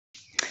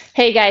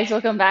Hey guys,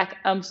 welcome back.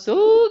 I'm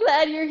so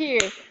glad you're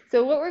here.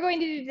 So what we're going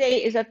to do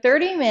today is a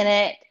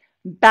 30-minute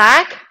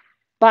back,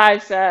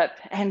 bicep,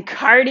 and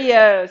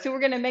cardio. So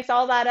we're going to mix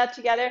all that up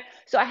together.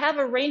 So I have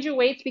a range of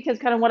weights because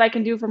kind of what I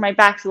can do for my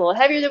back's a little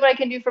heavier than what I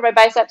can do for my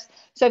biceps.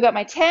 So I've got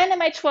my 10 and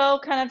my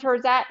 12 kind of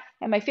towards that,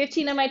 and my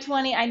 15 and my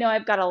 20. I know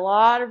I've got a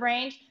lot of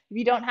range. If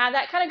you don't have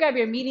that, kind of grab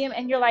your medium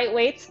and your light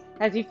weights.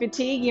 As you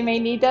fatigue, you may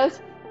need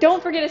those.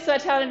 Don't forget a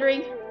sweat towel and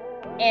drink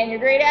and your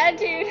great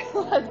attitude.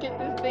 Let's get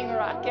this thing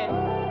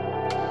rocking.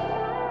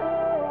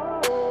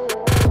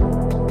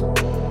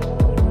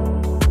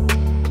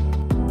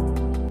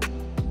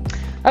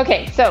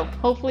 Okay, so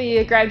hopefully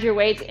you grabbed your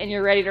weights and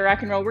you're ready to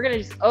rock and roll. We're gonna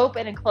just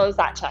open and close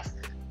that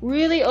chest.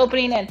 Really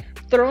opening and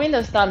throwing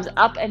those thumbs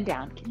up and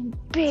down, getting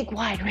big,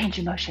 wide range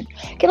of motion.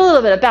 Get a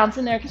little bit of bounce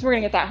in there because we're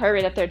gonna get that heart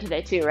rate up there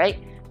today too, right?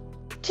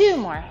 2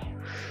 more.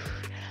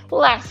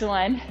 Last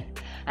one.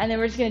 And then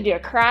we're just gonna do a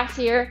cross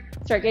here.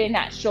 Start getting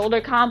that shoulder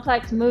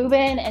complex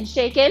moving and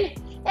shaking.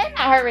 And that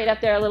heart rate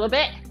up there a little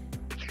bit.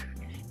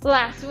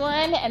 Last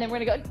one, and then we're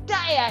gonna go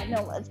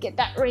diagonal. Let's get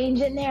that range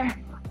in there.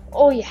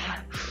 Oh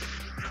yeah.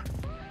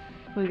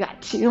 We've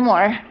got 2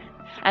 more.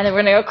 And then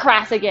we're gonna go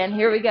cross again.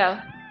 Here we go.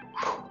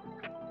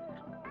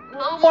 A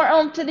little more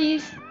oomph to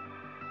these.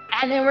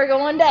 And then we're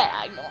going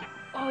diagonal.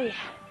 Oh yeah.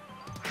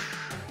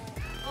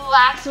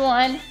 Last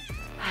one.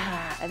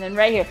 And then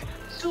right here,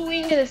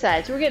 swing to the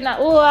side. So we're getting that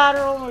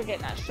lateral, we're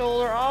getting that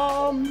shoulder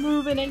all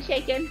moving and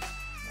shaking.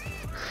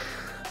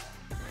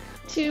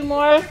 2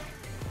 more.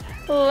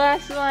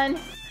 Last one.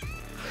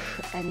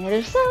 And the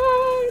other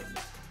side.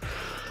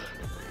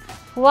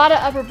 A lot of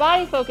upper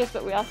body focus,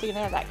 but we're also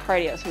gonna have that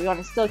cardio. So we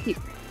wanna still keep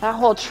that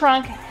whole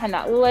trunk and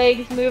that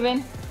legs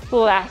moving.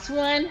 Last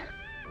one.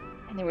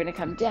 And then we're gonna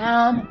come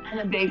down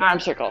and a big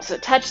arm circle. So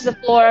touch the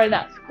floor in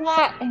that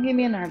squat and give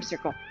me an arm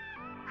circle.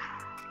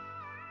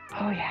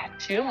 Oh yeah,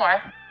 2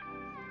 more.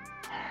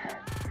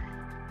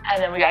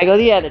 And then we gotta go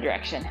the other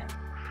direction.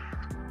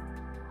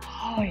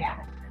 Oh yeah.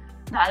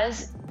 Now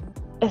this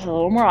is a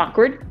little more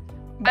awkward,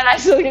 but I'm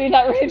still getting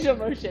that range of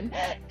motion.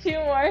 2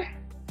 more.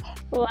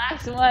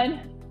 Last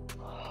one.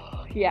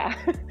 Yeah.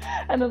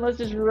 And then let's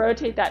just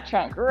rotate that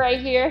trunk right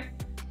here.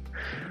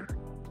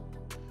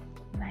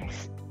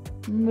 Nice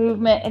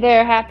movement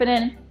there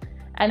happening.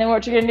 And then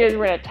what you're gonna do is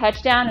we're gonna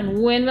touch down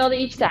and windmill to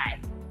each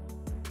side.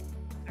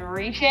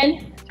 Reach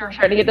in. So we're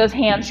trying to get those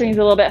hamstrings a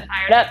little bit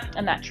fired up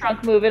and that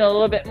trunk moving a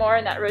little bit more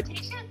in that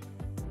rotation.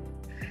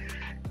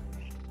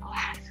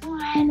 Last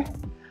one.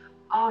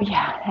 Oh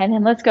yeah. And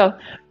then let's go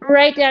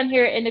right down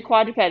here into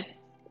quadruped. What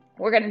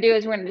we're gonna do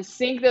is we're gonna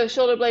sink those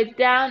shoulder blades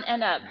down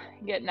and up,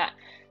 getting that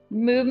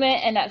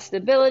movement and that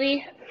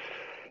stability.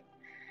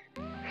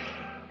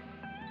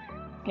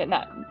 Getting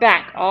that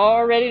back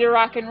all ready to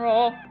rock and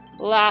roll.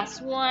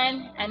 Last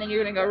one. And then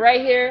you're gonna go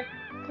right here,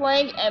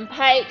 plank and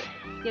pike.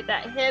 Get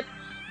that hip,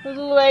 those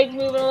legs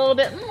moving a little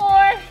bit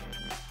more.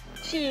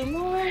 2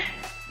 more.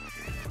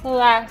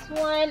 Last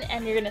one.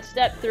 And you're gonna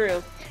step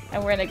through.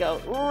 And we're gonna go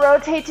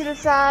rotate to the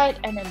side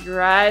and then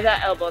drive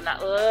that elbow in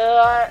that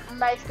little,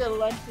 nice good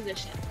lunge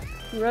position.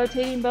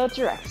 Rotating both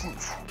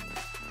directions.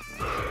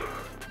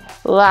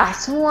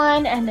 Last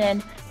one, and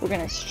then we're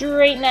gonna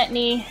straighten that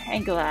knee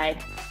and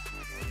glide.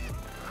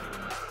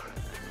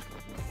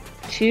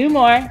 2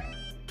 more.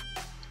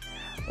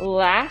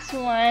 Last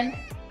one,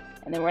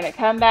 and then we're gonna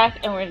come back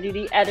and we're gonna do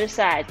the other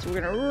side. So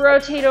we're gonna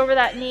rotate over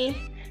that knee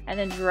and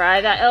then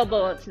drive that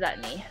elbow into that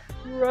knee.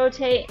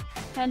 Rotate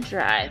and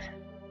drive.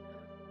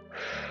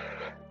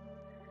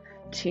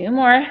 2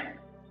 more.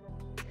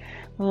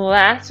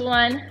 Last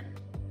one.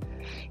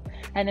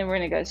 And then we're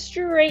gonna go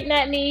straighten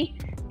that knee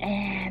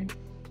and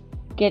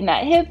getting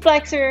that hip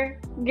flexor,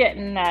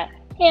 getting that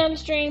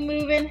hamstring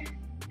moving.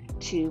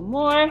 2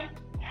 more.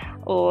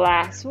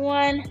 Last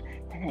one.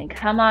 And then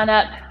come on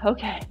up.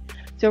 Okay.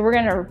 So we're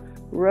gonna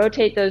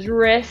rotate those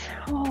wrists.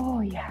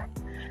 Oh yeah.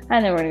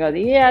 And then we're gonna go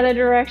the other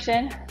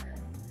direction.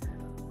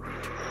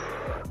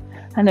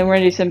 And then we're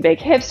gonna do some big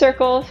hip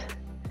circles.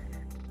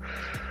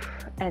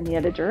 And the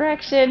other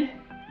direction.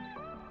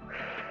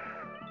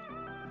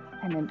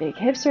 And then big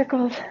hip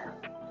circles.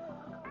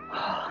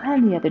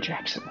 And the other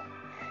direction.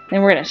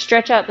 Then we're gonna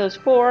stretch out those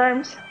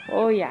forearms.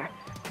 Oh yeah.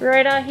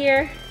 Right out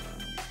here.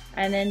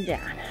 And then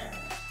down.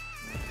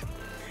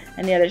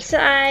 And the other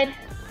side.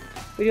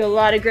 We do a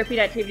lot of gripping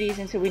activities,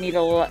 and so we need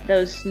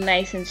those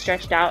nice and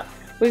stretched out.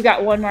 We've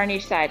got 1 more on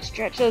each side.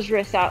 Stretch those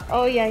wrists out.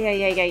 Oh yeah, yeah,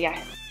 yeah, yeah,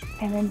 yeah.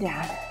 And then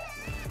down.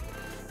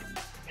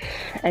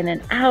 And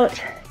then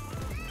out.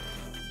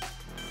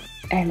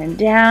 And then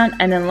down.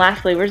 And then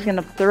lastly, we're just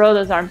gonna throw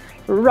those arms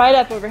right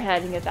up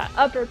overhead and get that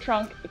upper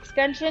trunk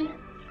extension.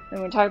 Then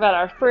we're gonna talk about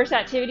our first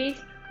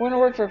activities. We're gonna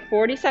work for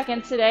 40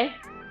 seconds today.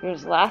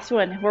 Here's the last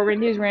one. What we're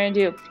gonna do is we're gonna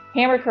do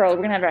hammer curl.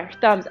 We're gonna have our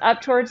thumbs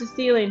up towards the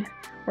ceiling.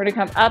 We're gonna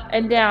come up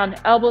and down.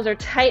 Elbows are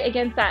tight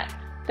against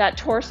that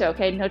torso,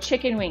 okay? No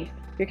chicken wings.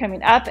 You're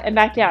coming up and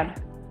back down.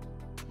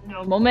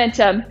 No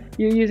momentum.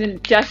 You're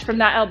using just from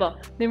that elbow.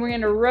 Then we're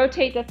gonna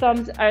rotate the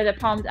thumbs or the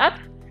palms up,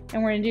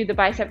 and we're gonna do the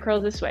bicep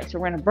curls this way. So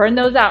we're gonna burn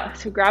those out.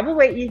 So grab a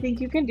weight you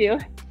think you can do.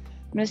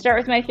 I'm gonna start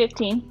with my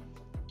 15.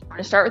 I'm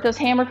gonna start with those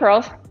hammer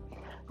curls.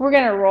 We're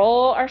gonna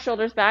roll our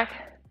shoulders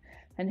back,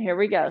 and here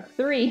we go.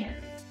 3,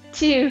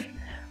 2,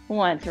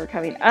 1. So we're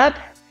coming up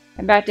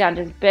and back down,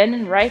 just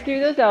bending right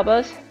through those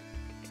elbows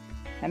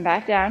and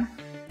back down.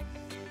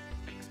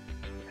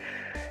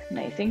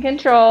 Nice and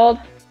controlled.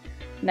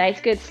 Nice,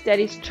 good,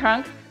 steady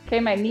trunk. Okay,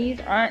 my knees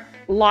aren't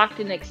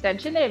locked in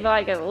extension. They have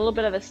like a little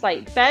bit of a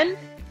slight bend.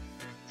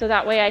 So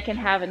that way I can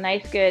have a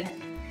nice, good,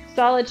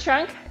 solid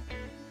trunk.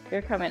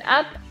 You're coming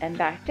up and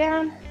back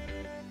down.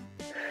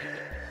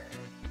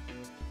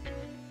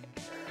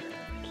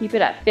 Keep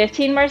it up.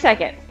 15 more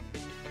seconds.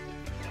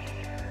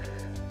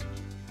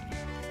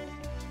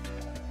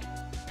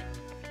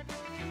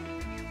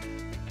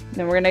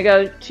 Then we're gonna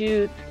go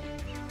to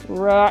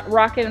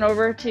rocking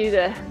over to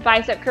the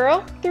bicep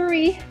curl.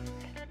 3,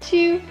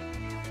 2,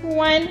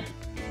 1.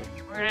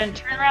 We're gonna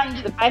turn around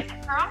into the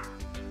bicep curl.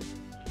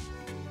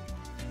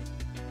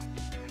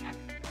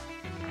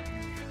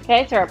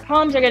 Okay, so our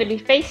palms are gonna be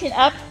facing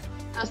up.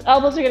 Those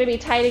elbows are gonna be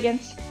tight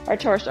against our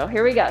torso.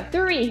 Here we go.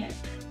 3,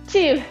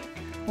 2,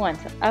 1.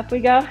 So up we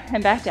go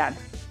and back down.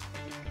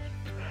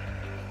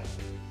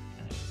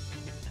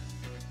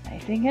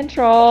 Nice and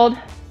controlled.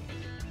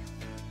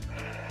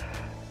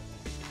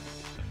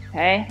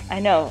 Okay, I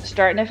know,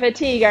 starting to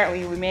fatigue, aren't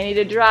we? We may need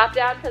to drop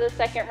down for the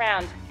second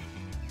round.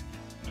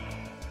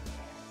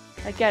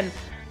 Again,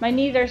 my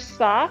knees are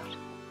soft.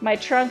 My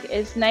trunk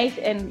is nice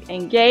and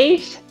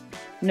engaged.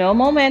 No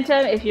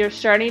momentum. If you're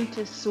starting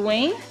to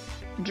swing,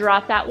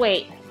 drop that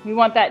weight. We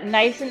want that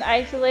nice and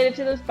isolated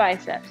to those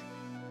biceps.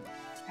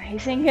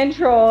 Nice and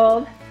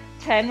controlled.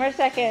 10 more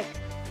seconds.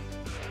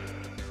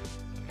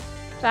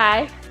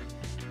 5,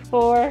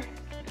 4,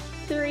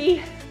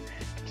 3,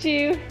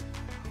 2,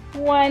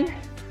 1.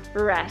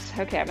 Rest.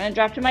 Okay, I'm gonna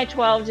drop to my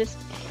 12, just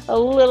a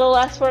little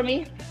less for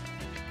me,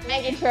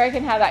 making sure I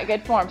can have that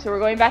good form. So we're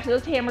going back to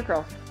those hammer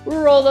curls.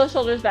 Roll those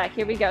shoulders back.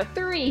 Here we go.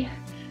 3,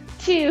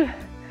 2,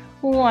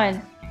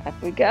 1.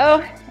 Up we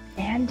go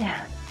and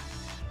down.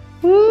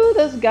 Woo,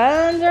 those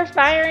guns are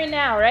firing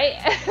now,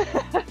 right?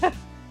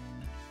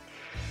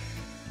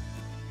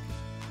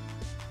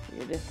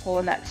 You're just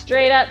pulling that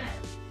straight up,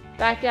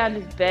 back down,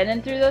 just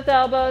bending through those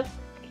elbows,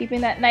 keeping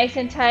that nice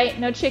and tight,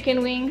 no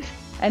chicken wings,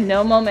 and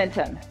no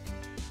momentum.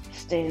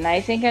 Stay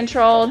nice and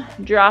controlled.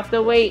 Drop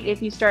the weight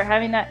if you start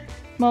having that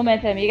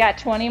momentum. You got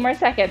 20 more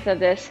seconds of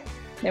this.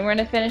 Then we're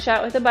gonna finish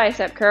out with a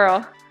bicep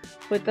curl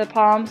with the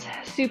palms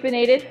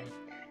supinated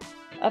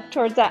up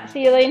towards that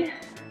ceiling.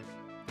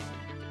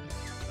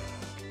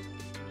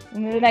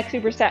 And the next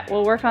superset,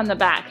 we'll work on the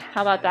back.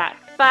 How about that?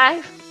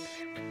 5,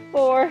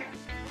 4,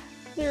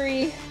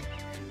 3,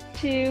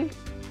 2,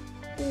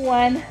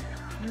 1.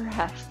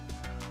 Rest.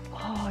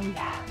 Oh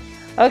yeah.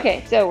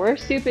 Okay, so we're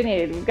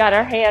supinated. We've got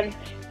our hands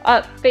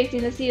up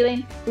facing the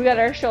ceiling. We got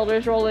our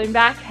shoulders rolling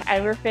back,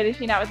 and we're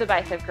finishing out with the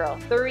bicep curl.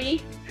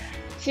 3,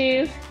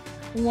 2,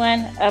 1.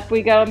 Up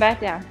we go and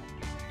back down.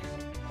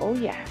 Oh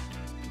yeah.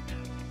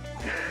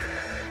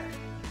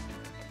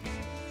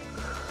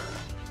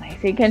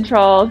 Nice and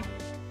controlled.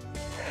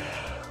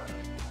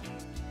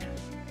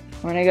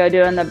 We're gonna go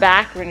doing the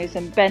back. We're gonna do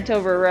some bent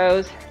over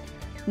rows.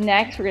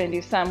 Next, we're gonna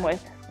do some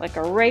with like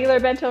a regular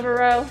bent over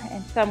row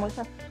and some with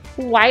a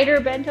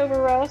wider bent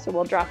over row. So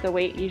we'll drop the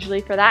weight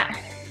usually for that.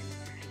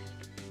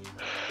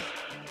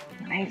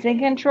 Nice and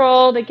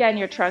controlled. Again,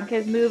 your trunk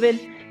is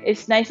moving.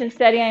 It's nice and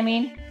steady,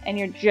 and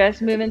you're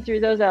just moving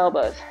through those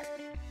elbows.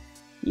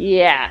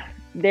 Yeah,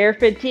 they're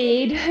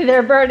fatigued.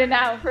 They're burning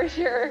out for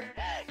sure.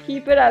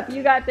 Keep it up.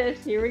 You got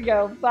this. Here we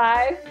go.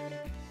 5,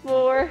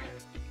 4,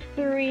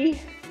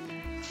 3,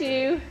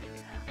 2,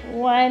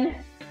 1.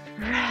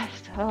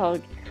 Rest. Oh,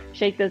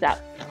 shake those out.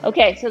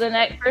 Okay, so the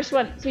next first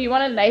one. So you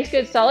want a nice,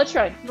 good, solid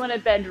trunk. You want to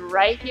bend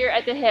right here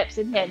at the hips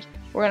and hinge.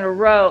 We're going to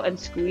row and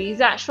squeeze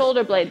that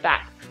shoulder blade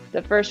back.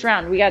 The first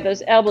round, we got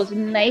those elbows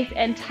nice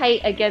and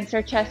tight against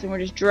our chest, and we're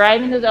just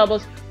driving those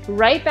elbows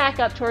right back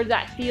up towards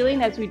that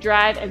ceiling as we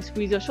drive and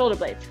squeeze those shoulder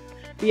blades.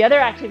 The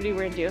other activity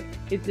we're gonna do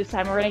is this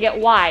time we're gonna get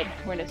wide.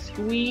 We're gonna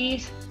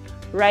squeeze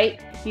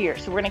right here.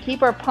 So we're gonna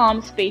keep our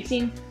palms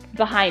facing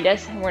behind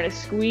us, and we're gonna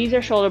squeeze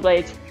our shoulder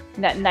blades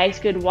in that nice,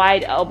 good,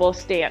 wide elbow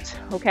stance.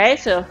 Okay,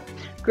 so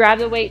grab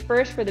the weight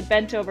first for the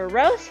bent over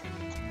rows.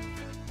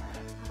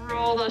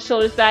 Roll those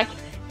shoulders back,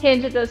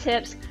 hinge at those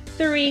hips.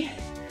 3,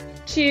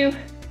 2,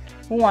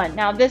 1.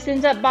 Now, if this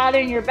ends up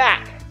bothering your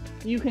back,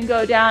 you can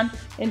go down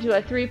into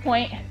a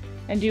 3-point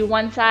and do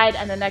one side,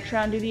 and the next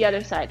round do the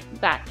other side.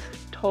 That's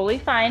totally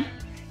fine.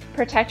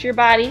 Protect your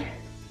body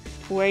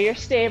where you're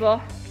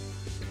stable.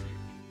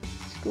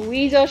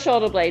 Squeeze those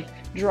shoulder blades.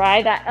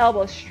 Drive that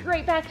elbow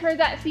straight back towards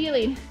that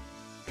ceiling.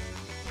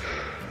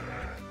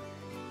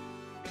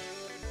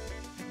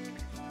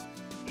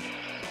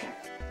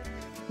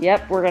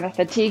 Yep, we're gonna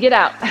fatigue it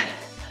out.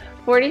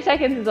 40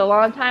 seconds is a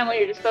long time when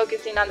you're just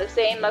focusing on the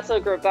same muscle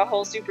group, the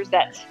whole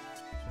superset.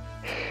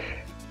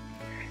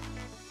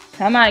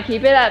 Come on,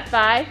 keep it up.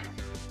 5,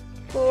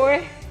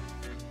 4,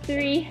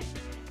 3,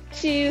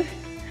 2,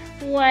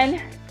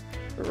 1.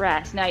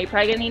 Rest. Now you're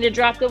probably gonna need to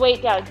drop the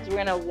weight down because we're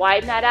gonna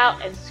widen that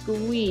out and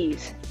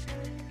squeeze.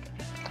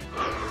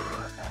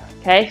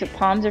 Okay, so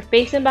palms are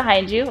facing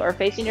behind you or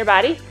facing your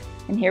body.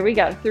 And here we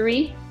go.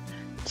 3,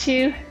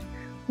 2,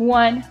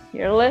 1.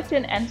 You're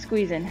lifting and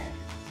squeezing.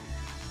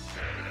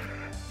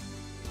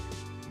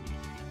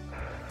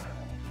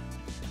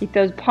 Keep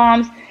those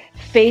palms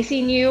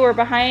facing you or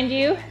behind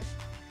you.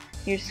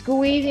 You're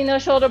squeezing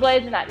those shoulder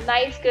blades in that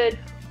nice, good,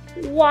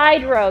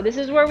 wide row. This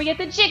is where we get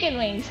the chicken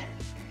wings.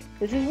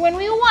 This is when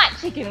we want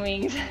chicken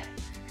wings.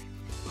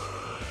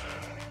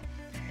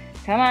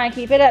 Come on,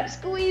 keep it up.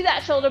 Squeeze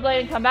that shoulder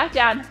blade and come back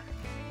down.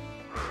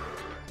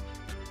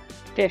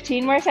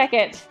 15 more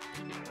seconds.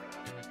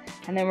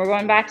 And then we're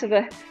going back to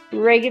the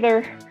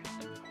regular,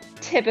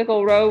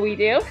 typical row we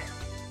do.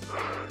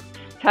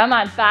 Come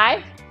on,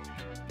 5,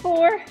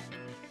 4,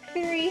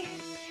 3,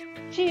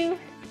 2,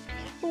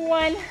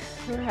 1.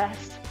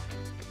 Rest.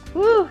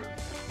 Woo.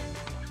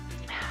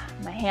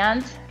 My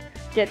hands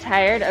get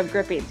tired of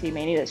gripping, so you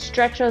may need to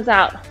stretch those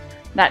out.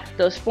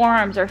 Those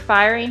forearms are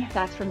firing.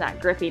 That's from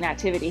that gripping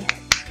activity.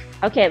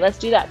 Okay, let's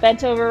do that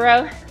bent over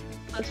row.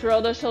 Let's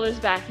roll those shoulders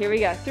back. Here we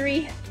go.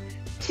 3,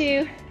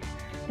 2,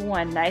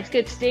 1. Nice,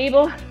 good,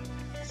 stable,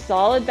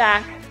 solid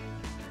back.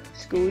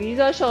 Squeeze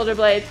those shoulder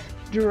blades.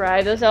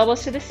 Drive those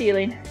elbows to the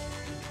ceiling.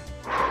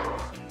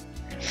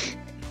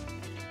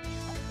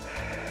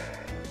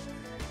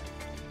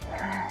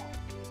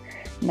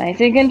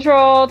 Nice and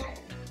controlled.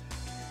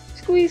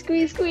 Squeeze,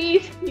 squeeze,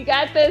 squeeze. You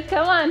got this.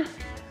 Come on.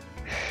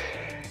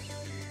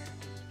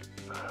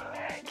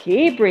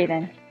 Keep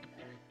breathing.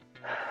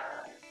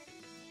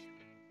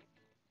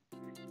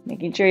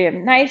 Making sure you have a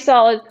nice,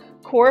 solid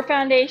core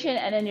foundation,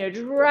 and then you're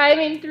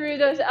driving through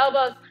those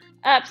elbows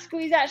up.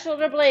 Squeeze that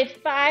shoulder blade.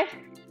 5,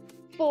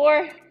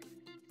 4,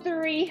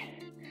 3,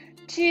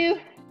 2,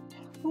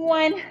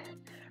 1.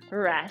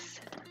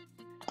 Rest.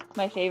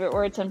 My favorite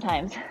word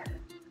sometimes.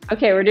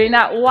 Okay, we're doing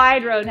that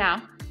wide row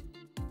now.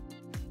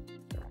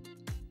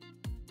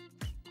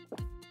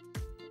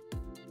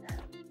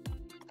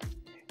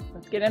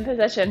 Let's get in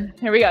position.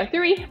 Here we go.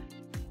 3,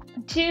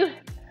 2,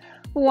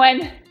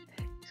 1.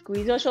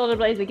 Squeeze those shoulder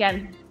blades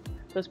again.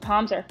 Those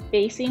palms are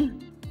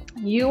facing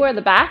you or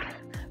the back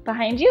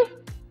behind you.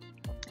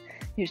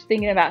 You're just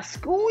thinking about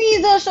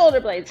squeeze those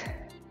shoulder blades.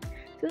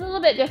 It's a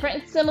little bit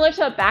different. It's similar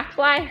to a back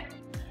fly,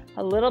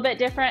 a little bit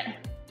different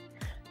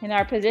in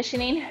our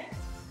positioning.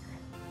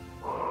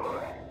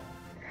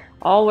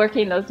 All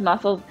working those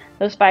muscles,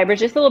 those fibers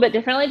just a little bit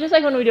differently, just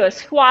like when we do a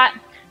squat.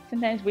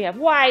 Sometimes we have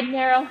wide,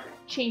 narrow,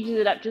 changes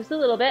it up just a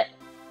little bit.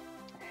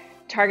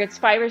 Targets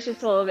fibers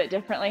just a little bit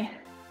differently.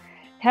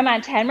 Come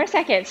on, 10 more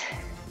seconds.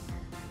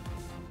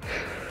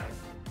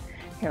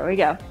 Here we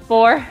go.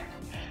 4,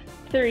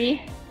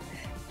 3,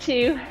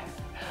 2,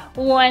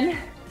 1.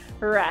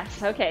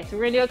 Rest. Okay, so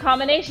we're gonna do a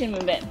combination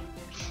movement.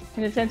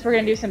 In a sense, we're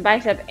gonna do some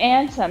bicep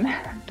and some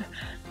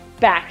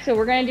back. So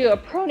we're going to do a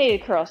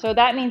pronated curl. So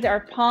that means our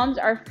palms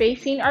are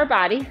facing our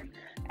body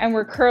and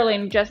we're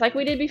curling just like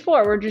we did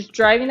before. We're just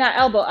driving that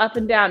elbow up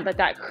and down, but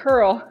that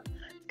curl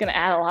is going to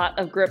add a lot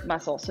of grip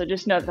muscle. So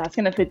just know that's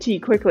going to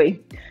fatigue quickly.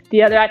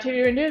 The other activity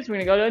we're going to do is we're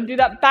going to go and do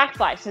that back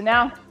fly. So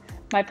now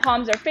my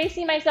palms are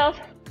facing myself.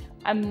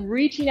 I'm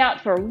reaching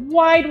out for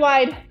wide.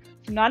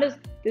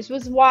 This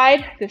was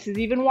wide. This is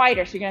even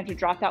wider. So you're going to have to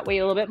drop that weight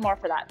a little bit more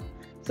for that.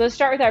 So let's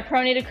start with our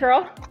pronated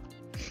curl.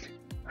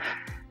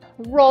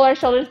 Roll our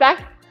shoulders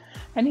back,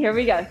 and here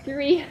we go.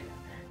 3,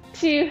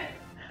 2,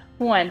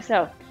 1.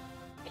 So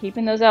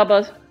keeping those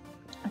elbows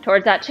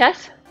towards that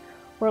chest.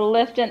 We're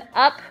lifting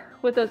up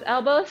with those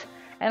elbows,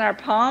 and our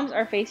palms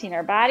are facing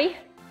our body.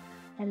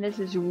 And this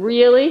is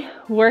really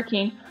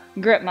working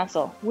grip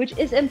muscle, which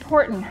is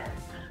important.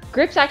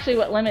 Grip's actually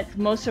what limits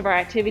most of our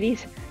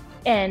activities.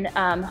 And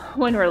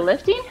when we're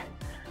lifting,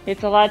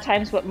 it's a lot of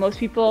times what most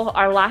people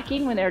are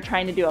lacking when they're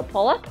trying to do a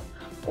pull-up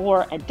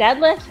or a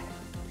deadlift.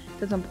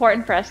 It's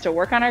important for us to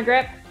work on our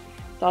grip.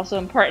 It's also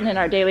important in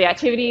our daily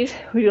activities.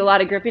 We do a lot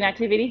of gripping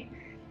activity,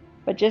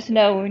 but just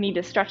know we need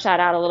to stretch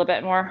that out a little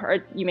bit more, or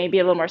you may be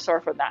a little more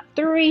sore from that.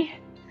 3,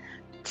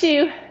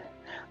 2,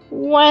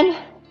 1,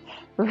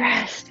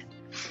 rest.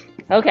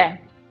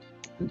 Okay,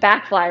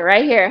 back fly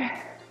right here.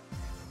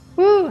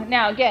 Woo.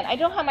 Now again, I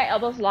don't have my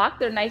elbows locked.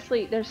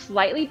 They're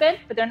slightly bent,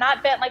 but they're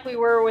not bent like we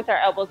were with our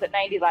elbows at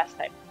 90 last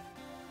time.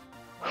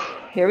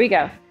 Here we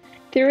go.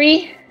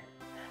 3,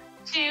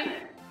 2,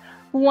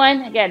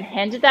 1. Again,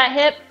 hinge at that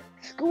hip.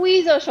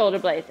 Squeeze those shoulder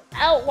blades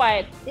out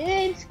wide.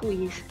 In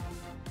squeeze.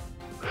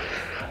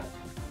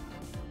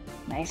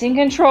 Nice and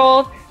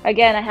controlled.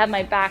 Again, I have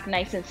my back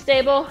nice and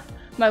stable.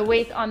 My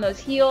weight's on those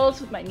heels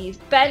with my knees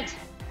bent.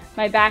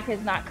 My back is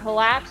not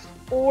collapsed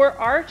or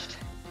arched.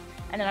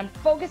 And then I'm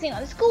focusing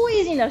on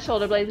squeezing those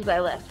shoulder blades as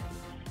I lift.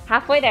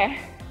 Halfway there.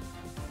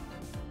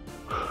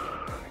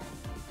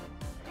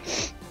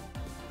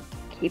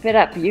 Keep it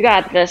up. You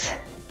got this.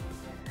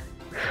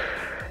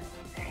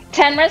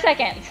 10 more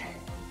seconds.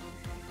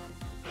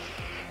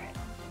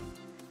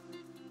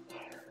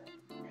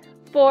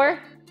 4,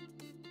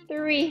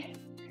 3,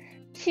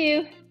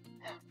 2,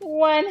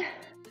 1.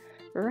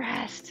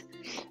 Rest.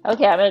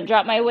 Okay, I'm going to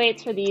drop my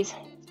weights for these.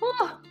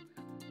 Oh,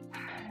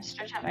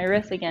 stretch out my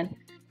wrists again.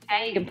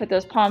 Okay, you can put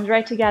those palms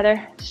right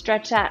together,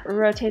 stretch that,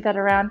 rotate that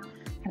around,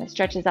 kind of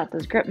stretches out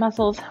those grip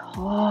muscles.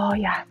 Oh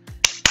yeah.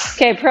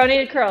 Okay,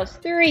 pronated curls.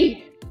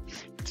 3,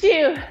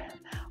 2,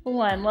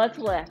 1. Let's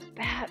lift,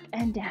 up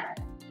and down.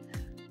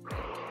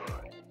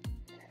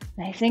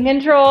 Nice and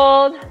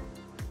controlled.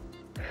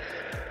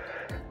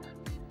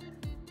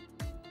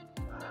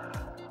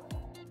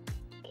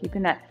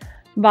 Keeping that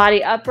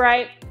body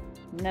upright,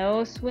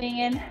 no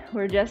swinging.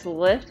 We're just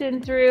lifting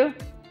through.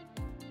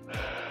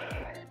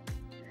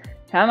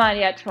 Come on,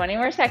 you got 20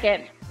 more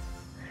seconds.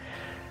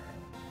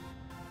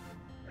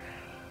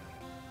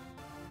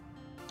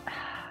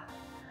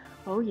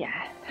 Oh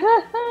yeah.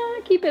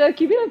 Keep it up,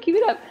 keep it up, keep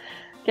it up.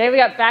 Okay, we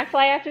got back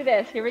fly after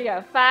this. Here we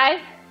go. 5,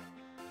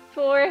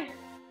 4,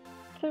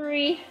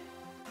 3,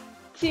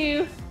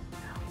 2,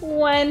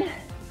 1.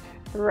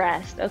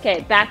 Rest.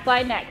 Okay, back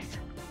fly next.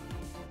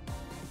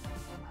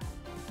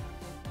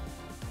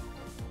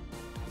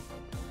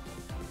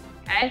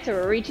 Okay, so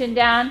we're reaching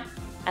down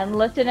and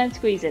lifting and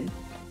squeezing.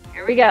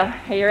 Here we go.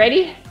 Are you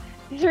ready?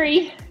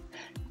 3,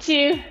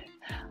 2,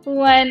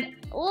 1.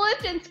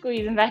 Lift and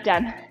squeeze and back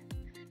down.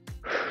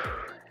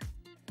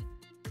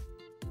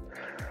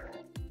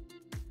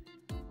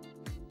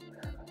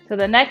 So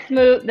the next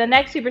move, the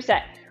next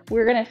superset,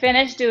 we're gonna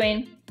finish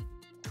doing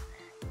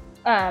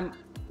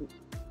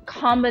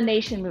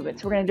combination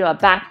movements. We're gonna do a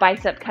back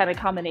bicep kind of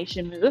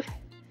combination move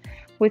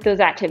with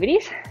those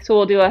activities. So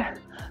we'll do a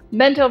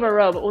bent over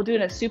row, but we'll do it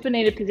in a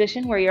supinated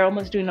position where you're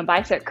almost doing a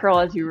bicep curl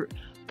as you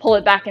pull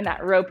it back in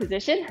that row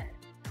position.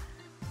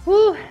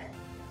 Woo.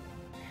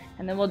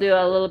 And then we'll do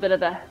a little bit of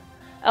the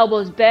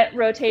elbows bent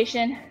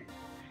rotation.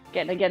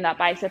 Getting again that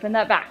bicep and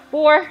that back.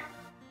 4,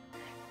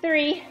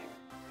 3,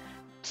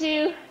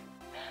 2,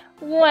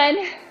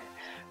 1.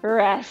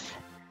 Rest.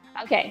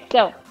 Okay,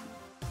 so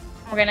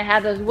we're gonna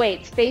have those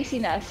weights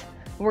facing us.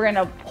 We're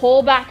gonna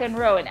pull back and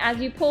row, and as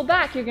you pull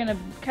back, you're gonna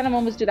kind of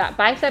almost do that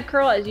bicep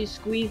curl as you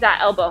squeeze that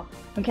elbow.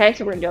 Okay,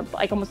 so we're gonna do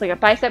like almost like a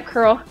bicep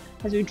curl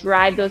as we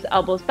drive those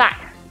elbows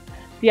back.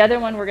 The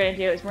other one we're gonna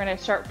do is we're gonna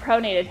start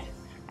pronated,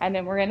 and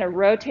then we're gonna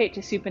rotate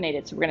to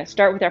supinated. So we're gonna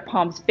start with our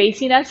palms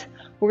facing us.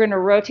 We're gonna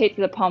rotate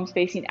to the palms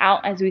facing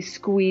out as we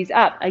squeeze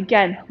up.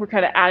 Again, we're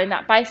kind of adding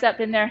that bicep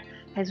in there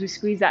as we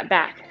squeeze that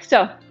back.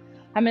 So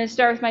I'm gonna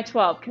start with my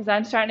 12 because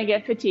I'm starting to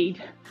get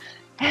fatigued.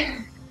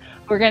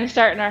 We're gonna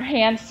start in our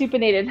hands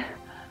supinated.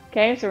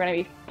 Okay, so we're gonna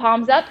be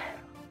palms up,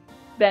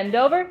 bend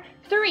over,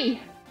 3,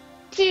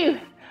 2,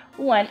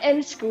 1,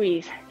 and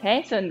squeeze.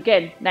 Okay, so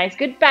good, nice,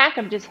 good back.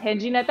 I'm just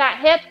hinging at that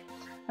hip.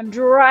 I'm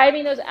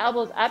driving those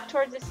elbows up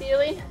towards the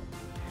ceiling,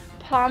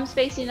 palms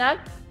facing up.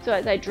 So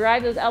as I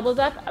drive those elbows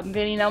up, I'm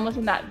getting almost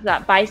in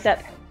that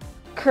bicep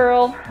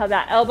curl of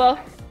that elbow.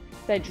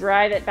 So I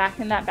drive it back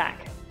in that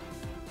back.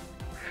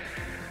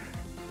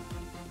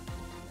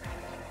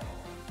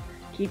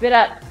 Keep it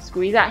up.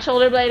 Squeeze that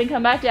shoulder blade and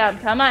come back down.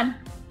 Come on.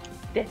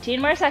 15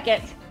 more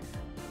seconds.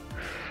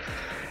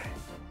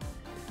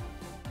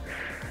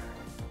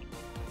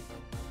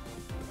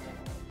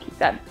 Keep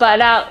that butt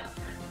out.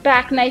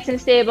 Back nice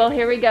and stable.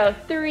 Here we go.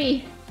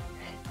 3,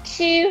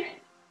 2,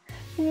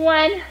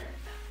 1.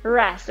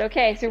 Rest.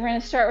 Okay, so we're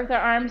going to start with our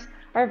arms,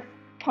 our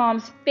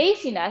palms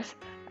facing us,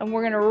 and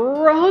we're going to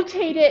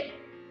rotate it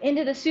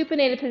into the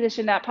supinated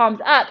position, that palms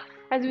up,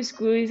 as we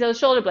squeeze those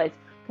shoulder blades.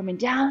 Coming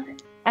down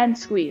and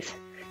squeeze.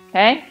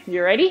 Okay,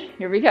 you ready?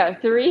 Here we go.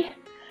 3,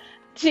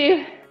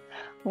 2,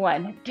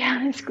 1.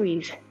 Down and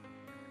squeeze.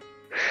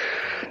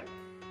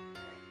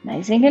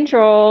 Nice and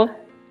controlled.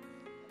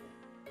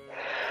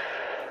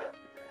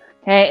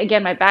 Okay,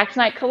 again, my back's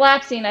not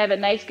collapsing. I have a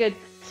nice, good,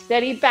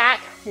 steady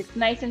back. It's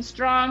nice and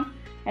strong.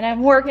 And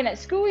I'm working at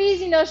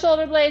squeezing those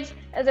shoulder blades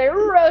as I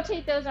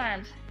rotate those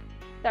arms.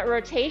 That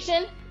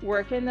rotation,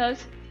 working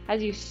those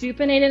as you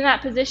supinate in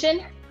that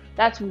position.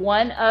 That's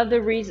one of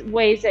the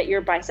ways that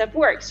your bicep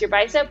works. Your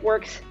bicep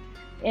works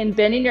in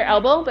bending your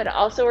elbow, but it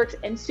also works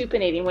in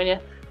supinating.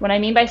 When I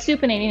mean by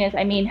supinating is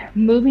I mean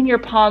moving your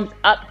palms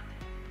up,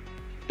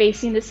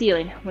 facing the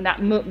ceiling. When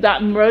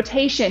that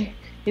rotation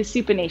is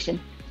supination.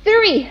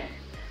 3,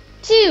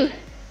 2,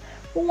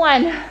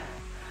 1.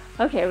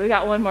 Okay, we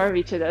got one more of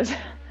each of those.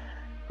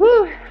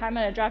 Whew, I'm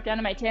gonna drop down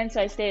to my 10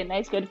 so I stay in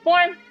nice good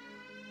form.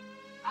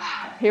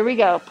 Here we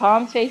go,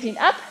 palms facing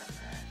up,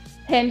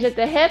 hinge at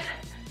the hip.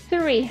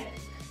 3,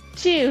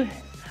 2,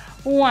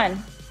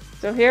 1.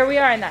 So here we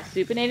are in that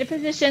supinated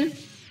position.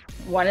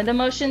 One of the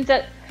motions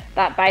that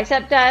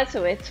bicep does,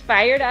 so it's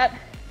fired up.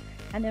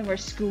 And then we're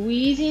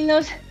squeezing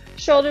those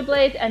shoulder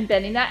blades and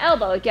bending that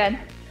elbow. Again,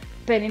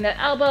 bending that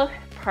elbow,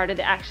 part of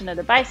the action of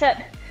the bicep.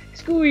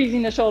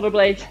 Squeezing the shoulder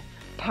blades,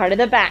 part of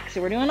the back.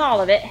 So we're doing all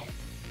of it.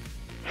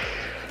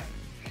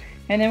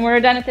 And then we're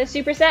done with this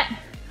superset.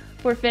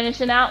 We're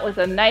finishing out with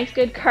a nice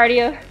good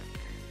cardio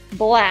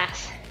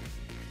blast.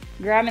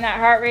 Grabbing that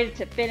heart rate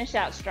to finish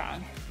out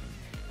strong.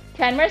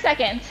 10 more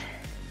seconds.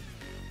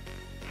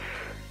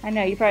 I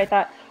know, you probably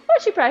thought, oh,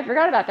 she probably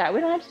forgot about that. We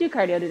don't have to do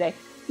cardio today.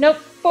 Nope.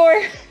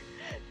 4,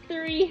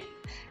 3,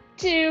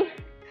 2,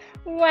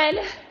 1.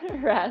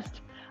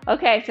 Rest.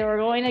 Okay, so we're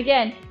going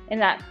again in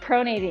that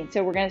pronating.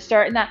 So we're going to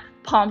start in that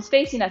palms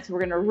facing us. We're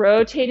gonna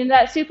rotate into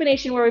that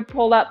supination where we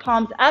pull that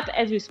palms up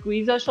as we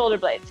squeeze those shoulder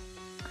blades.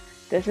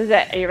 This is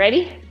it. Are you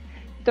ready?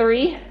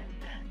 3,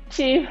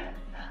 2,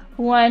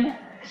 1,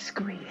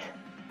 squeeze.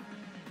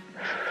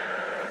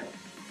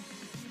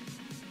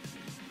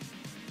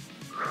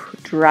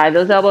 Drive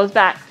those elbows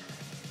back.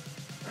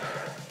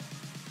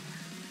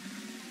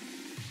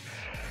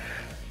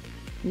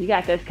 You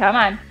got this, come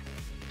on.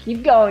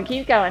 Keep going,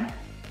 keep going.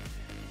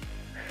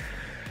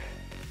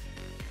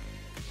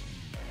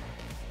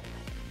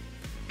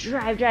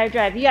 Drive, drive,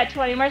 drive. You got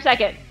 20 more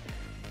seconds.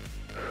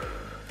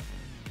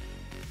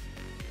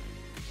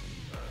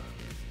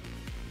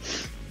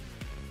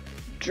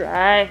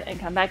 Drive and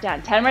come back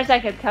down. 10 more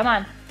seconds, come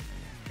on.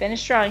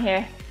 Finish strong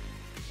here.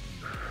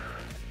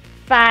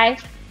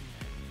 5,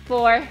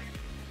 4,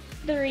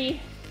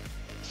 3,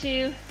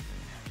 2,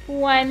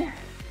 1,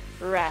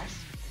 rest.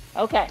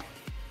 Okay,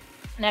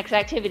 next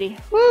activity.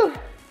 Woo!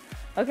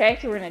 Okay,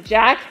 so we're gonna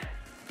jack,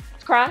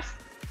 cross,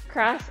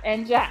 cross,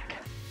 and jack.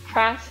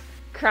 Cross,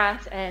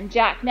 cross, and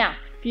jack. Now,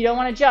 if you don't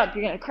wanna jump,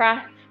 you're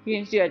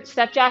gonna do a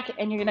step jack,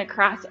 and you're gonna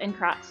cross and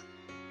cross.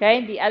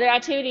 Okay, the other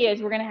activity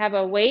is we're gonna have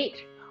a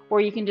weight, or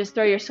you can just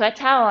throw your sweat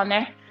towel on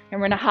there, and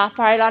we're gonna hop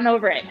right on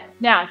over it.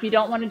 Now, if you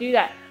don't wanna do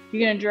that,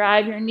 you're gonna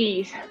drive your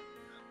knees,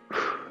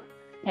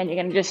 and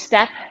you're gonna just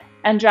step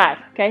and drive.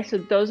 Okay, so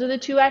those are the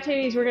two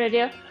activities we're gonna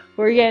do.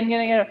 We're gonna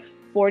get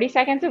 40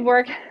 seconds of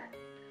work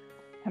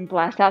and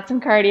blast out some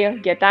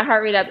cardio. Get that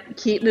heart rate up.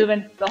 Keep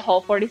moving the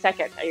whole 40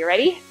 seconds. Are you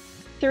ready?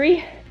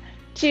 3,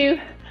 2,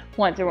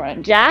 1. So we're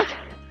gonna jack,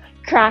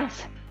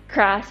 cross,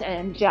 cross,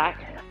 and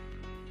jack.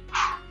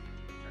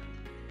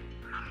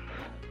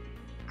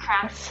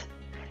 Cross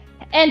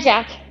and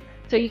jack.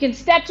 So you can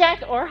step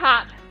jack or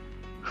hop.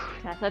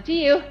 That's up to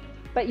you,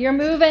 but you're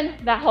moving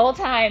the whole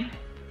time.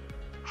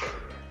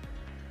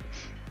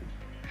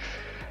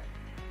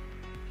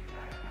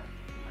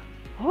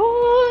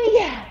 Oh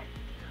yeah,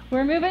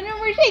 we're moving and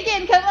we're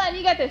shaking. Come on,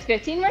 you got this.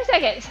 15 more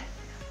seconds.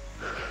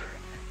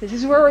 This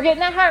is where we're getting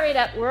that heart rate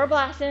up. We're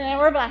blasting and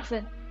we're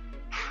blasting.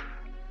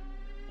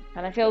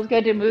 And it feels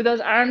good to move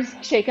those arms,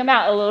 shake them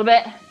out a little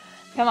bit.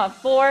 Come on,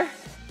 4,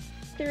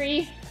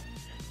 3,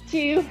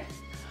 2,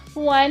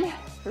 1,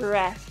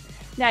 rest.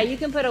 Now you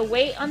can put a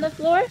weight on the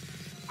floor,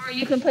 or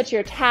you can put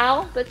your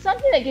towel, but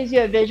something that gives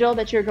you a visual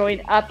that you're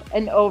going up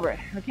and over,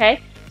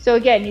 okay? So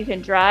again, you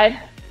can drive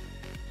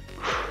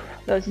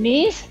those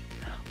knees,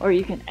 or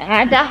you can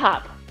add that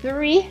hop.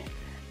 3,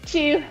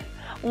 2,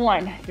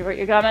 1.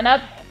 You're coming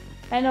up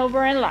and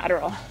over and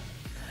lateral.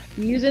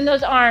 Using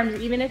those arms,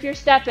 even if you're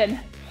stepping,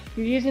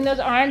 you're using those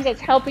arms.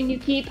 That's helping you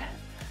keep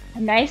a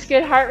nice,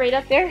 good heart rate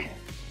up there,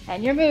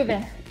 and you're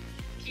moving.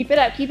 Keep it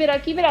up, keep it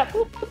up, keep it up.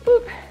 Boop, boop,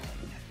 boop.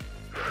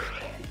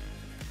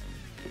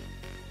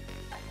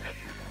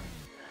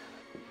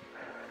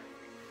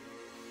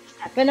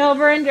 Stepping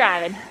over and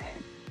driving.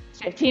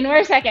 15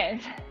 more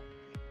seconds.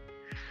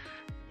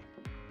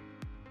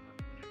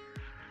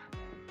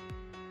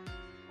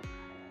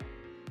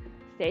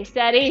 Stay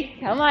steady.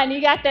 Come on, you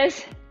got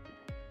this.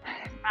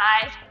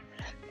 5,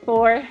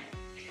 4,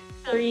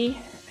 3,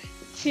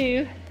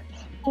 2,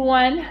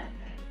 1.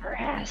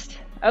 Rest.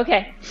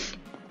 Okay,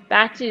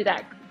 back to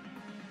that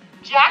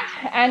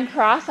jack and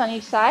cross on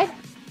each side.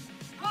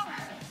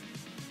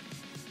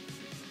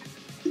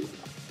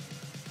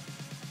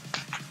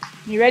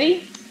 You ready?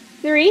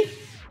 3,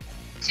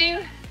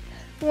 2,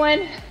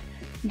 1.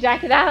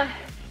 Jack it out.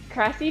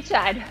 Cross each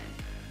side.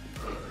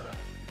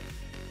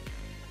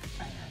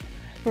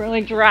 We're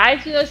going to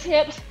drive through those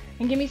hips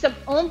and give me some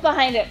oomph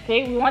behind it.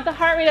 Okay, we want the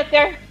heart rate up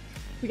there.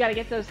 We got to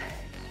get those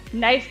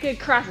nice, good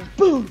crosses.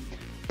 Boom,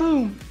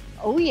 boom.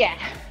 Oh yeah,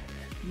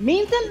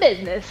 mean some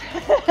business.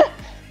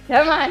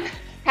 Come on,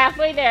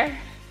 halfway there.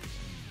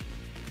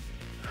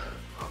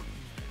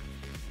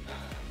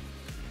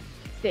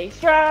 Stay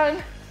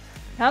strong.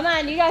 Come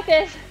on, you got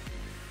this.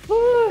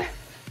 Woo.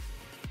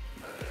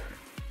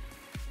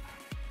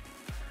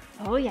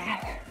 Oh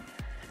yeah.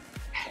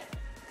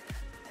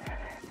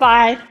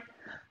 5,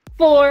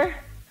 4,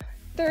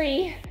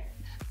 3,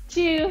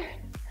 2,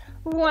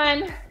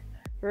 1.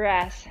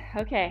 Rest.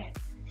 Okay.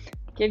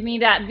 Give me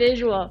that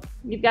visual.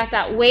 You've got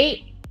that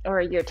weight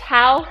or your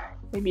towel.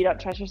 Maybe you don't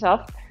trust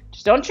yourself.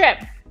 Just don't trip.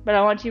 But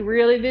I want you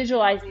really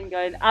visualizing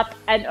going up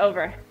and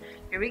over.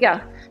 Here we go.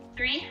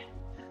 3,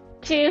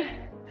 2,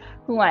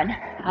 1.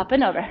 Up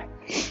and over.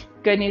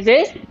 Good news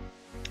is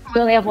we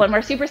only have one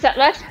more superset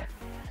left.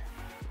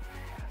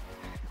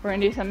 We're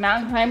going to do some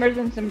mountain climbers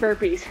and some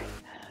burpees.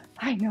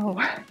 I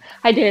know.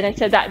 I did. I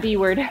said that B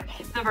word,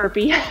 the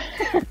burpee.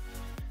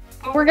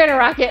 But we're going to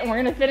rock it and we're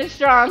going to finish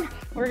strong.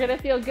 We're going to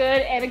feel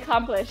good and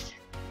accomplished.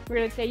 We're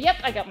going to say, yep,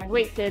 I got my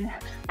weights in.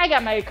 I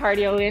got my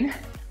cardio in.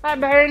 I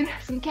burned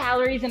some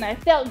calories and I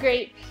felt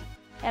great.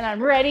 And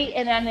I'm ready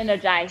and I'm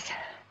energized.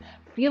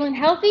 Feeling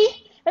healthy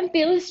and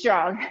feeling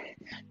strong.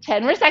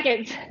 10 more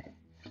seconds.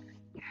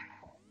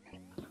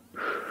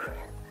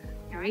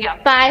 Here we go.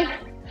 5,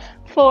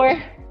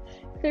 4,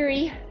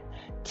 3,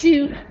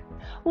 2,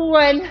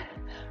 1.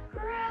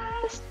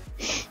 Rest.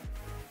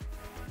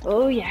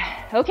 Oh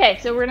yeah. Okay,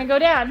 so we're gonna go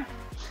down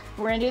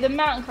We're gonna do the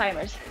mountain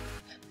climbers. So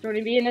we're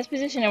gonna be in this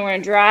position and we're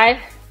gonna drive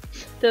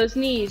those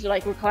knees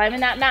like we're climbing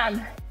that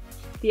mountain.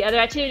 The other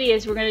activity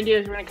is we're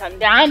gonna come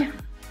down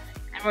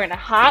and we're gonna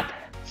hop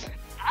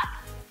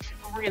up.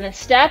 We're gonna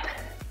step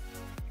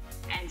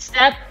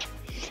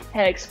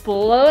and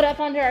explode up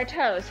onto our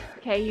toes.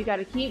 Okay, you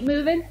gotta keep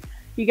moving.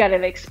 You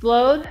gotta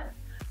explode.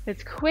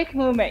 It's quick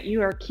movement.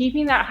 You are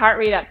keeping that heart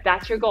rate up.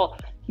 That's your goal.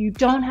 You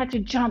don't have to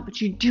jump,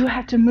 but you do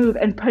have to move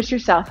and push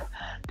yourself.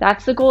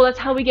 That's the goal. That's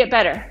how we get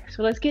better.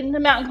 So let's get into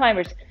mountain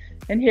climbers.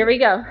 And here we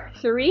go.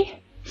 3,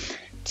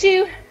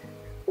 2,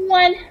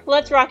 1.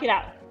 Let's rock it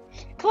out.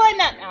 Climb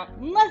that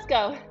mountain. Let's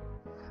go.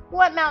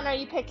 What mountain are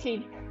you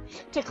picking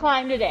to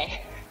climb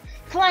today?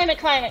 Climb it,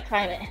 climb it,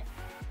 climb it.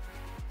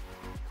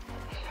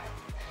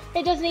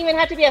 It doesn't even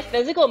have to be a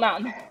physical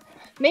mountain.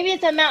 Maybe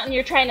it's a mountain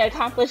you're trying to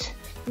accomplish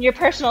in your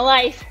personal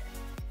life,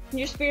 in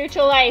your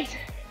spiritual life.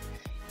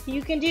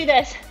 You can do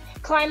this.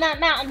 Climb that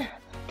mountain.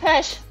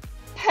 Push,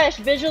 push.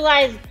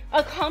 Visualize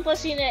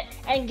accomplishing it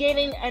and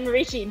getting and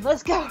reaching.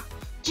 Let's go.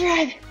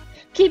 Drive.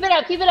 Keep it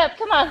up, keep it up.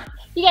 Come on.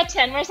 You got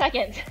 10 more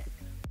seconds.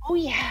 Oh,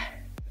 yeah.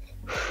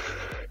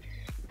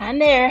 I'm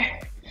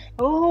there.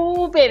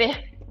 Oh, baby.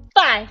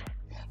 5,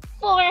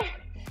 4,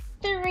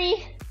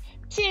 3,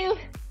 2,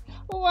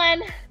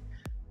 1.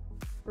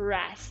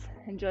 Rest.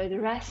 Enjoy the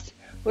rest.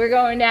 We're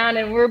going down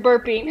and we're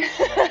burping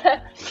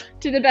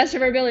to the best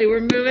of our ability.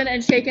 We're moving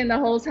and shaking the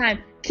whole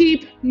time.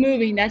 Keep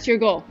moving. That's your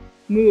goal.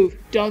 Move.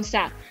 Don't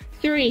stop.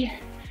 3,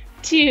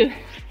 2,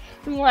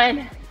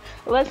 1.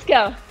 Let's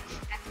go.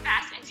 As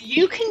fast as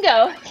you can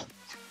go.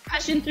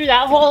 Pushing through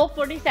that whole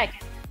 40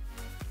 seconds.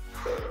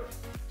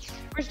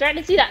 We're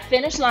starting to see that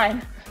finish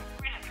line.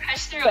 We're going to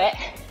push through it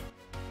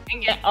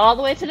and get all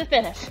the way to the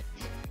finish.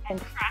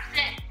 And cross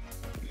it.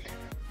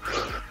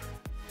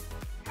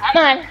 Come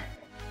on.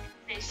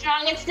 Stay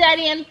strong and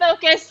steady and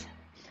focused.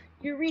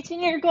 You're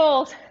reaching your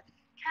goals.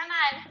 Come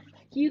on.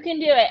 You can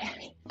do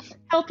it.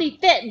 Healthy,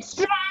 fit, and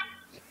strong.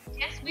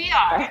 Yes, we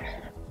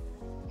are.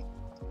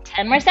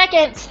 10 more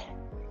seconds.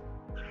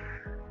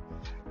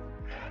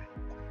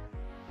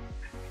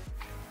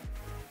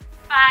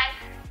 5,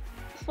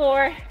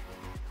 4,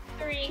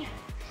 3,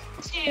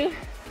 2,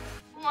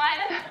 1.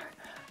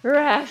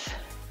 Rest.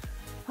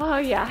 Oh,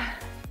 yeah.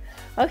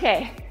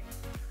 Okay.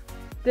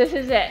 This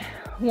is it.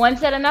 One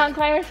set of mountain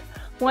climbers,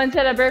 one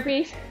set of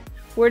burpees.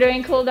 We're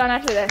doing cool down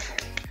after this.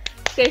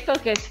 Stay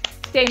focused,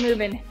 stay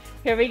moving.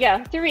 Here we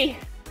go. 3,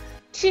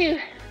 2,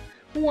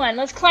 1.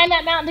 Let's climb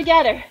that mountain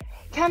together.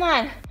 Come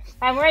on.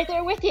 I'm right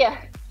there with you.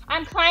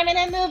 I'm climbing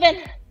and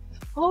moving.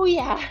 Oh,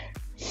 yeah.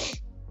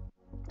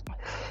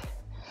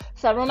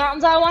 Several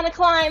mountains I want to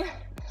climb.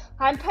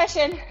 I'm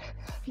pushing.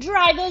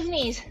 Drive those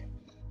knees.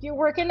 You're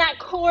working that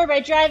core by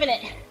driving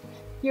it.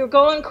 You're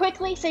going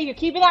quickly, so you're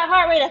keeping that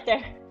heart rate up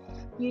there.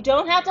 You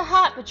don't have to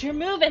hop, but you're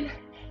moving.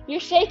 You're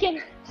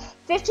shaking.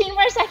 15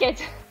 more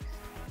seconds.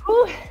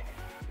 Whew.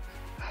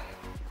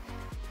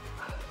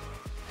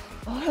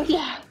 Oh,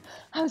 yeah.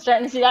 I'm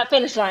starting to see that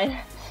finish line.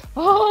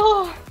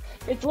 Oh,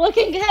 it's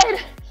looking good.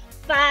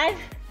 5,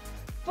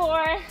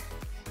 4,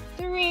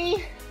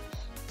 3,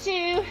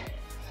 2,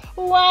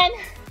 1.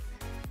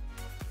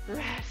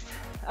 Rest.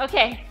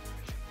 Okay,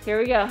 here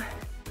we go.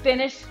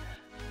 Finish.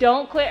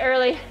 Don't quit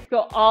early.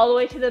 Go all the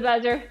way to the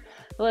buzzer.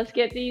 Let's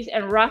get these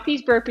and rock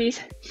these burpees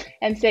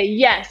and say,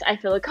 yes, I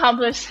feel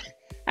accomplished.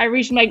 I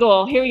reached my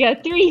goal. Here we go.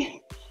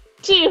 3,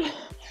 2,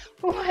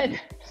 1. Up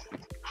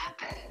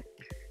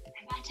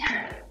and back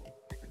down.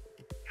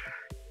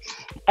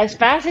 As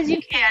fast as you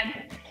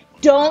can.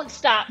 Don't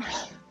stop.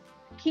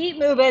 Keep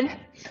moving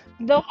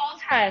the whole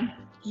time.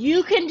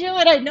 You can do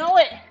it. I know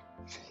it.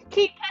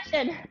 Keep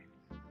pushing.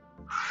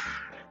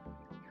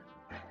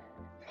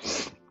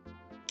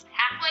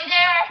 Halfway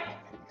there.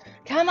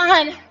 Come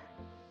on.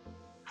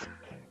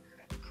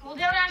 Cool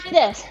down after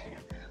this.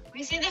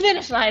 We see the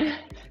finish line.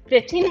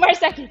 15 more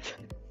seconds.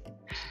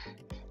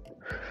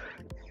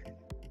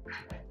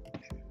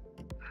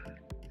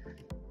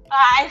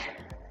 5,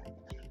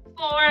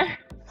 4,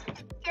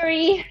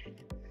 3,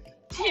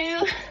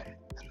 2,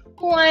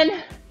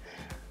 1.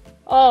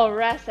 Oh,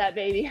 rest that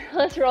baby.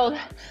 Let's roll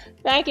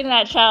back into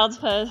that child's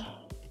pose.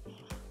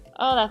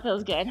 Oh, that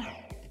feels good.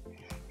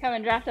 Come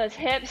and drop those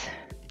hips.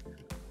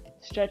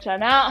 Stretch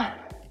them out.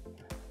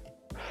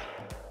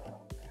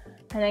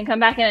 And then come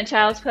back in a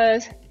child's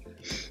pose.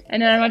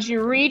 And then I want you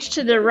to reach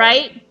to the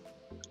right,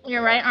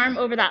 your right arm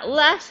over that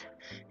left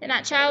in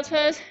that child's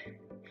pose.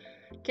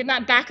 Get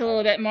that back a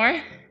little bit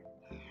more.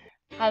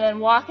 And then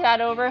walk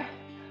that over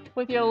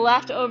with your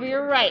left over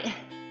your right.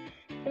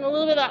 And a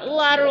little bit of that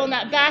lateral in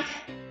that back.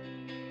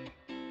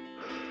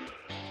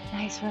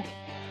 Nice work.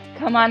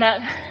 Come on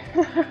up.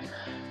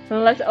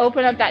 And let's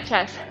open up that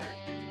chest.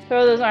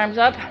 Throw those arms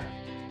up.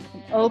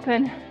 And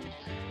open.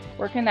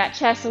 Working that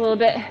chest a little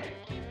bit.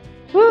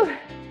 Whew.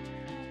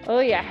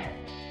 Oh yeah.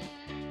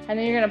 And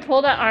then you're gonna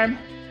pull that arm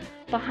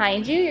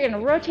behind you. You're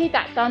gonna rotate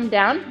that thumb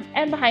down,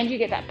 and behind you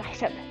get that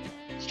bicep.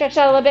 Stretch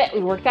out a little bit.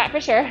 We worked that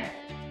for sure.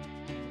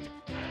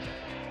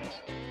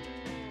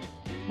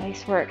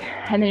 Nice work.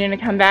 And then you're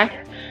gonna come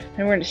back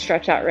and we're gonna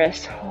stretch out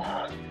wrist.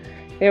 Oh,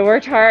 It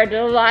worked hard, did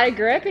a lot of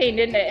gripping,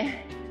 didn't it?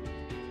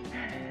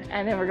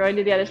 And then we're going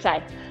to the other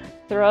side.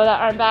 Throw that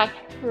arm back,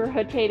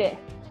 rotate it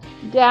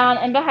down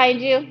and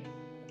behind you.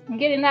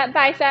 Getting that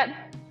bicep.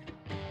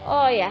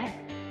 Oh yeah.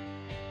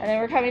 And then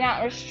we're coming out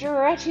and we're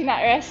stretching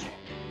that wrist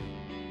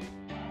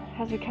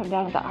as we come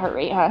down with that heart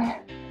rate, huh?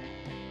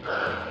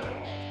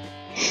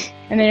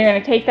 And then you're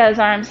gonna take those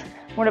arms,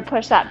 we're gonna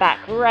push that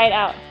back right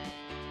out.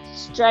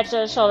 Stretch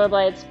those shoulder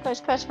blades.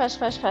 Push, push, push,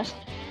 push, push.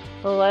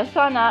 Lift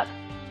on up.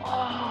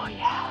 Oh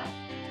yeah.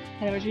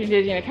 And then what you're gonna do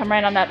is you're gonna come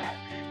right on up.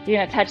 You're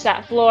gonna touch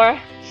that floor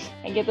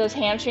and get those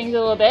hamstrings a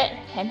little bit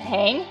and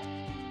hang.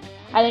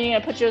 And then you're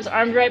gonna put those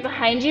arms right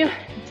behind you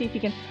and see if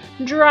you can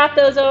drop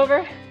those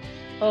over,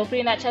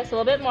 opening that chest a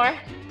little bit more.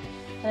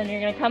 And then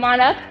you're gonna come on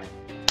up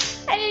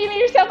and you're gonna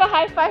give yourself a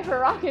high five for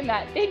rocking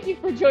that. Thank you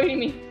for joining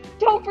me.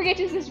 Don't forget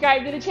to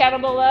subscribe to the channel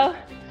below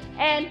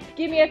and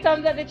give me a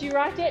thumbs up that you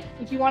rocked it.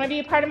 If you wanna be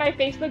a part of my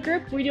Facebook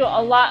group, we do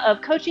a lot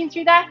of coaching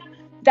through that.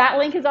 That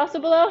link is also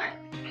below.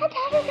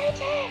 Have a great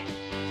day.